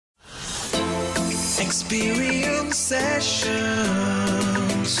Xperience sessions.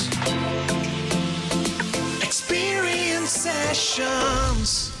 Xperience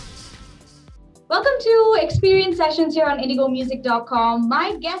sessions. Welcome to Xperience Sessions here on indigomusic.com.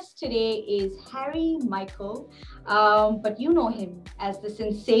 My guest today is Harry Michael, but you know him as the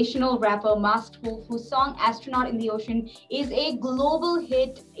sensational rapper Masked Wolf, whose song Astronaut in the Ocean is a global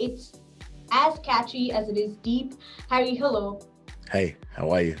hit. It's as catchy as it is deep. Harry, hello. Hey, how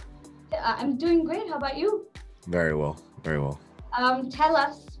are you? I'm doing great. How about you? Very well, very well. Tell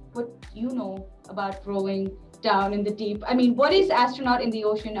us what you know about rolling down in the deep. I mean, what is Astronaut in the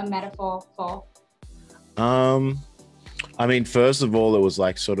Ocean a metaphor for? I mean, first of all, it was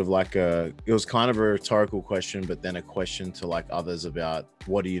like it was kind of a rhetorical question, but then a question to like others about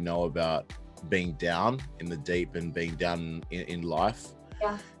what do you know about being down in the deep and being down in life.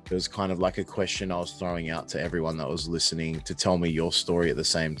 Yeah. It was kind of like a question I was throwing out to everyone that was listening to tell me your story at the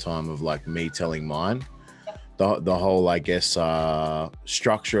same time of like me telling mine. Yeah. The whole, I guess,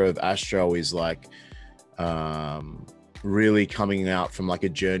 structure of Astro is like really coming out from like a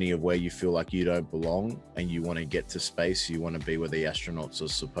journey of where you feel like you don't belong and you want to get to space. You want to be where the astronauts are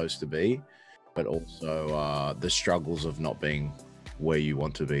supposed to be, but also the struggles of not being where you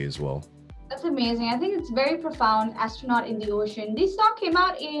want to be as well. That's amazing. I think it's very profound. Astronaut in the Ocean. This song came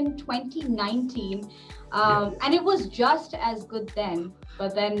out in 2019, and it was just as good then.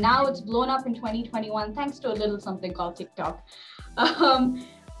 But then now it's blown up in 2021 thanks to a little something called TikTok.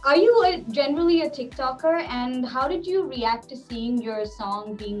 Are you generally a TikToker, and how did you react to seeing your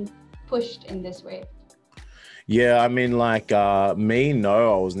song being pushed in this way? Yeah, I mean, like me,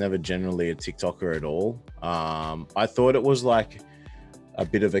 no, I was never generally a TikToker at all. I thought it was like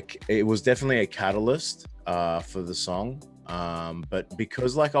it was definitely a catalyst for the song. But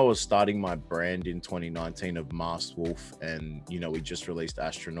because like I was starting my brand in 2019 of Masked Wolf, and you know, we just released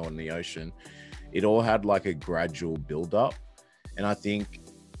Astronaut in the Ocean, it all had like a gradual build up. And I think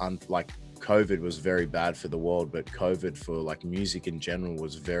like COVID was very bad for the world, but COVID for like music in general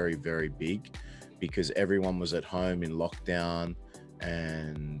was very, very big because everyone was at home in lockdown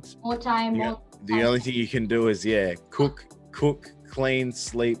and more time. The only thing you can do is cook, clean,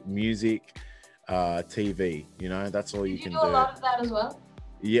 sleep, music, TV, you know, that's all you can do. A lot of that as well?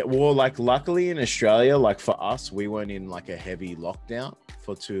 Yeah, well, like luckily in Australia, like for us, we weren't in like a heavy lockdown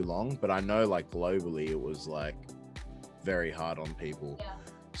for too long, but I know like globally it was like very hard on people. Yeah.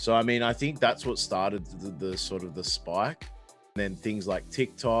 So, I mean, I think that's what started the sort of the spike. Then things like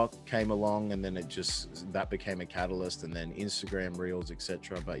TikTok came along, and then that became a catalyst, and then Instagram Reels,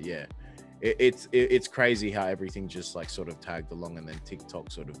 etc. But yeah, it's crazy how everything just like sort of tagged along, and then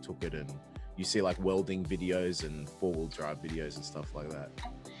TikTok sort of took it, and you see like welding videos and 4-wheel drive videos and stuff like that.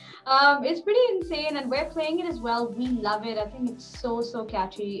 It's pretty insane, and we're playing it as well. We love it. I think it's so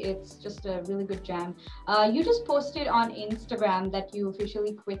catchy. It's just a really good jam. You just posted on Instagram that you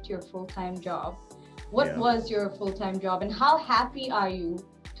officially quit your full-time job. What was your full-time job, and how happy are you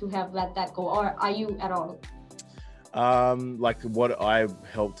to have let that go, or are you at all? Like what I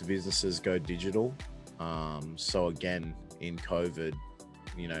helped businesses go digital. So again, in COVID,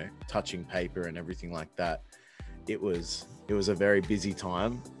 you know, touching paper and everything like that, it was a very busy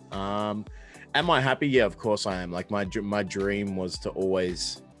time. Am I happy? Yeah, of course I am. Like my dream was to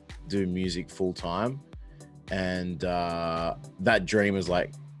always do music full time, and that dream is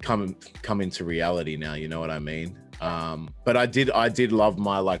like come into reality now. You know what I mean? But I did love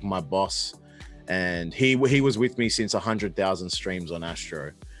my boss, and he was with me since 100,000 streams on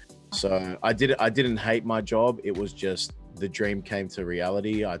Astro. So I didn't hate my job. It was just the dream came to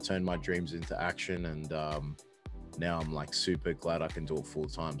reality. I turned my dreams into action, and now I'm like super glad I can do it full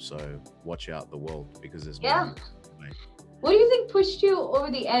time. So watch out the world, because there's more. What do you think pushed you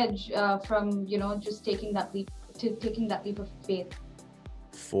over the edge from, you know, just taking that leap of faith?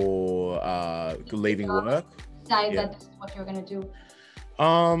 For leaving work? Decide that this is what you're gonna do.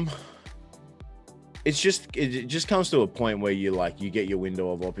 It just comes to a point where you get your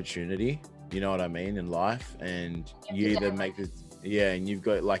window of opportunity. You know what I mean, in life, and you either make it. Yeah, and you've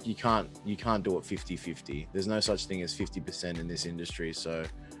got like you can't do it 50-50. There's no such thing as 50% in this industry. So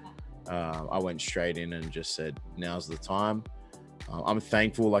I went straight in and just said, now's the time. I'm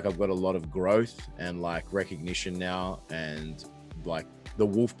thankful, like I've got a lot of growth and like recognition now, and like the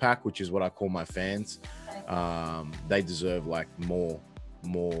Wolf Pack, which is what I call my fans, they deserve like more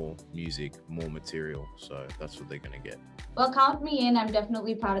music, more material. So that's what they're gonna get. Well, count me in. I'm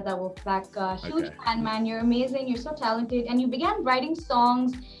definitely proud of that Wolfpack. Huge fan, man. You're amazing. You're so talented. And you began writing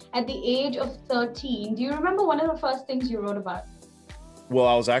songs at the age of 13. Do you remember one of the first things you wrote about? Well,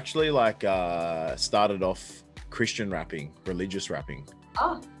 I was actually like started off Christian rapping, religious rapping.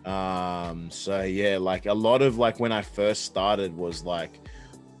 Oh, So yeah, like a lot of like when I first started was like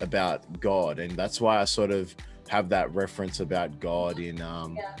about God, and that's why I sort of have that reference about God in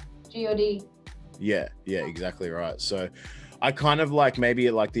yeah. God. yeah, exactly right. So I kind of like maybe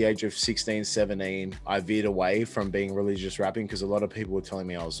at like the age of 16, 17, I veered away from being religious rapping because a lot of people were telling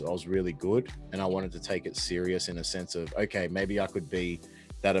me I was really good, and I wanted to take it serious in a sense of, okay, maybe I could be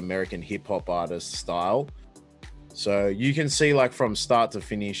that American hip hop artist style. So you can see like from start to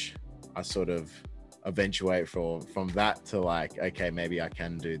finish, I sort of eventuate from that to like, okay, maybe I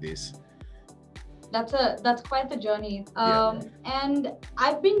can do this. That's quite the journey. Yeah. And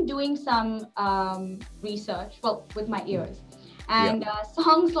I've been doing some research, well, with my ears. And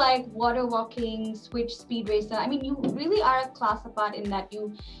songs like Water Walking, Switch, Speed Racer. I mean, you really are a class apart in that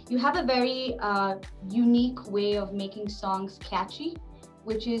you have a very unique way of making songs catchy,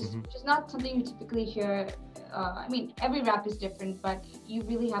 which is not something you typically hear. I mean, every rap is different, but you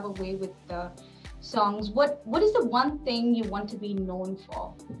really have a way with the songs. What is the one thing you want to be known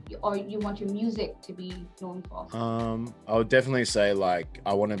for, or you want your music to be known for? I would definitely say like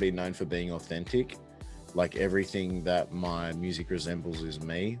I want to be known for being authentic. Like everything that my music resembles is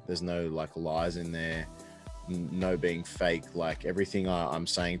me. There's no like lies in there, no being fake. Like everything I'm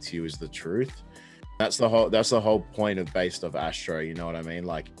saying to you is the truth. That's the whole point of based of Astro, you know what I mean?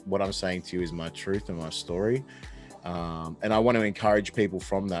 Like what I'm saying to you is my truth and my story. And I want to encourage people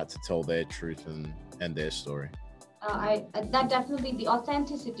from that to tell their truth and their story. That definitely, the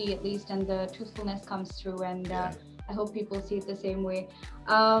authenticity at least and the truthfulness comes through, and I hope people see it the same way.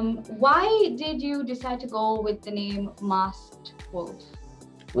 Why did you decide to go with the name Masked Wolf?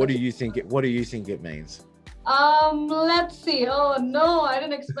 What do you think it means? Let's see. Oh no, I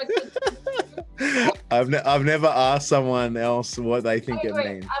didn't expect it. I've never asked someone else what they think it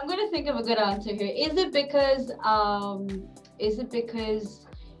means. I'm gonna think of a good answer here. Is it because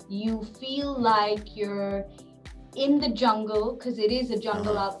you feel like you're in the jungle, because it is a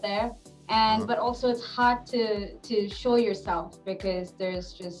jungle out there, and but also it's hard to show yourself because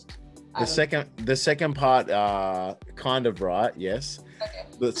there's just the second part kind of right, yes. Okay.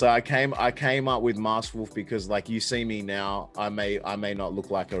 But so I came up with Masked Wolf because like you see me now, I may not look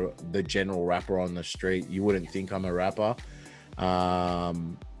like the general rapper on the street. You wouldn't think I'm a rapper.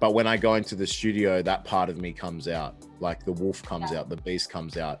 But when I go into the studio, that part of me comes out. Like the wolf comes out, the beast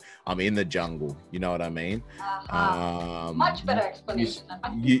comes out. I'm in the jungle. You know what I mean? Much better explanation.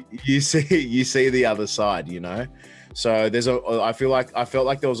 You see the other side, you know? So I felt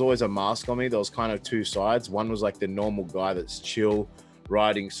like there was always a mask on me. There was kind of two sides. One was like the normal guy that's chill,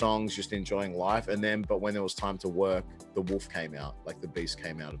 writing songs, just enjoying life. But when there was time to work, the wolf came out, like the beast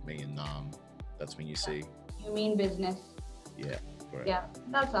came out of me. And that's when you see. You mean business. Yeah. Correct. Yeah,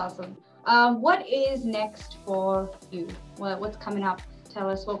 that's awesome. What is next for you? What's coming up? Tell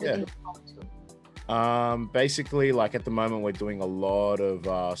us what we can look forward to. Basically, like at the moment, we're doing a lot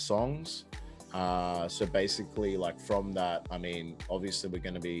of songs. So basically, like from that, I mean, obviously, we're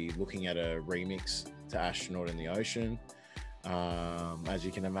going to be looking at a remix to Astronaut in the Ocean, as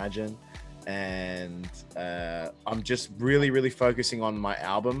you can imagine. And I'm just really focusing on my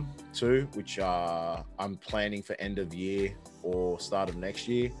album too, which I'm planning for end of year or start of next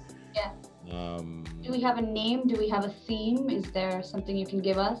year. Yeah. Do we have a name? Do we have a theme? Is there something you can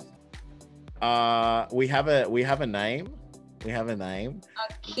give us? We have a name.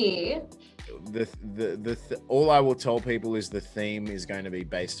 Okay. All I will tell people is the theme is going to be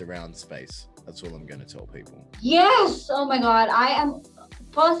based around space. That's all I'm going to tell people. Yes. Oh my God. I am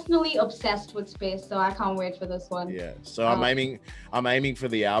personally obsessed with space, so I can't wait for this one. Yeah. So I'm aiming for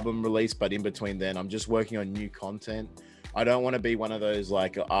the album release, but in between then, I'm just working on new content. I don't want to be one of those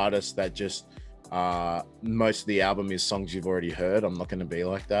like artists that just most of the album is songs you've already heard. I'm not going to be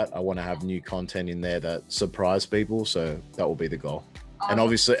like that. I want to have new content in there that surprise people. So that will be the goal. And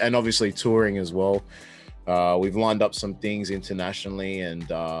obviously touring as well. We've lined up some things internationally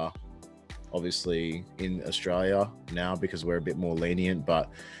and obviously in Australia now because we're a bit more lenient. But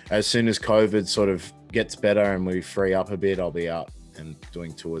as soon as COVID sort of gets better and we free up a bit, I'll be out and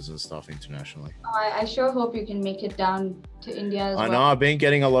doing tours and stuff internationally. I sure hope you can make it down to India as well. I know I've been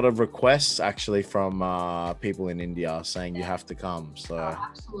getting a lot of requests actually from people in India saying you have to come. So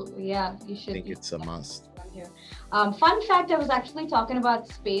absolutely, yeah, you should. I think it's a must. Here. Fun fact, I was actually talking about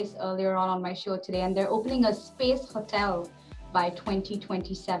space earlier on my show today, and they're opening a space hotel by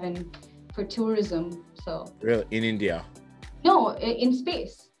 2027 for tourism. So really, in India? No, in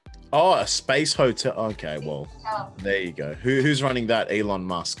space. Oh, a space hotel. Okay, well, Oh, there you go. Who's running that? Elon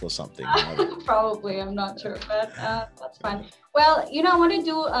Musk or something? probably, I'm not sure, but that's fun. Well, I want to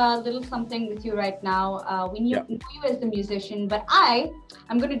do a little something with you right now. Yeah. Know you as the musician, but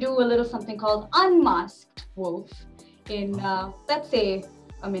I'm going to do a little something called Unmasked Wolf in, let's say,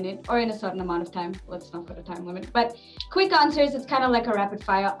 a minute or in a certain amount of time. Let's not put a time limit, but quick answers. It's kind of like a rapid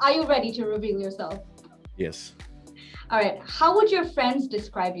fire. Are you ready to reveal yourself? Yes. All right. How would your friends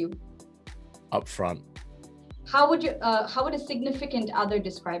describe you? Up front. How would a significant other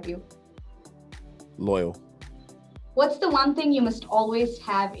describe you? Loyal. What's the one thing you must always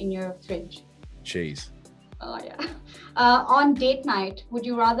have in your fridge? Cheese. Oh yeah. On date night, would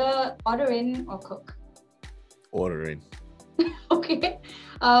you rather order in or cook? Ordering. Okay.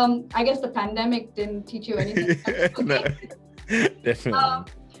 I guess the pandemic didn't teach you anything. No,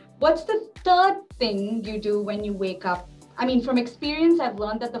 definitely. What's the third thing you do when you wake up? I mean, from experience, I've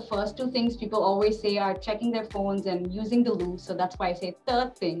learned that the first two things people always say are checking their phones and using the loo. So that's why I say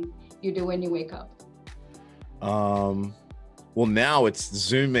third thing you do when you wake up. Well, now it's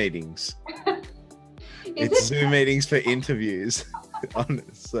Zoom meetings. It's Zoom meetings for interviews.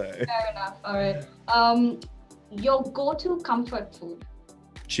 So. Fair enough. All right. Your go-to comfort food?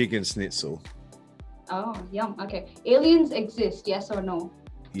 Chicken schnitzel. Oh, yum. Okay. Aliens exist, yes or no?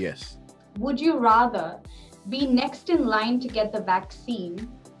 Yes. Would you rather be next in line to get the vaccine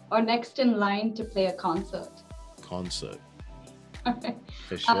or next in line to play a concert? Concert. Okay.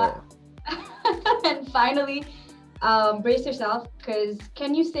 For sure. And finally, brace yourself, because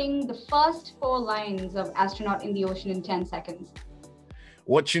can you sing the first 4 lines of Astronaut in the Ocean in 10 seconds?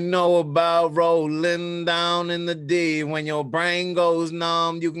 What you know about rolling down in the D? When your brain goes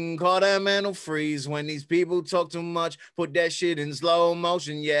numb, you can call that mental freeze. When these people talk too much, put that shit in slow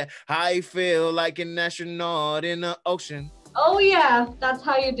motion. Yeah, I feel like an astronaut in the ocean. Oh yeah, that's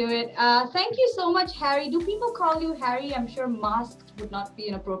how you do it. Thank you so much, Harry. Do people call you Harry? I'm sure Masked would not be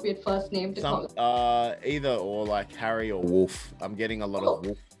an appropriate first name to call you. Either or, like Harry or Wolf. I'm getting a lot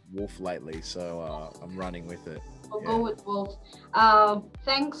of Wolf lately, so I'm running with it. We'll go with Wolf.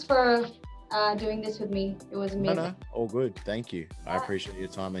 Thanks for doing this with me. It was amazing. No, all good. Thank you. I appreciate your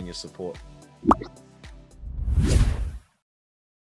time and your support.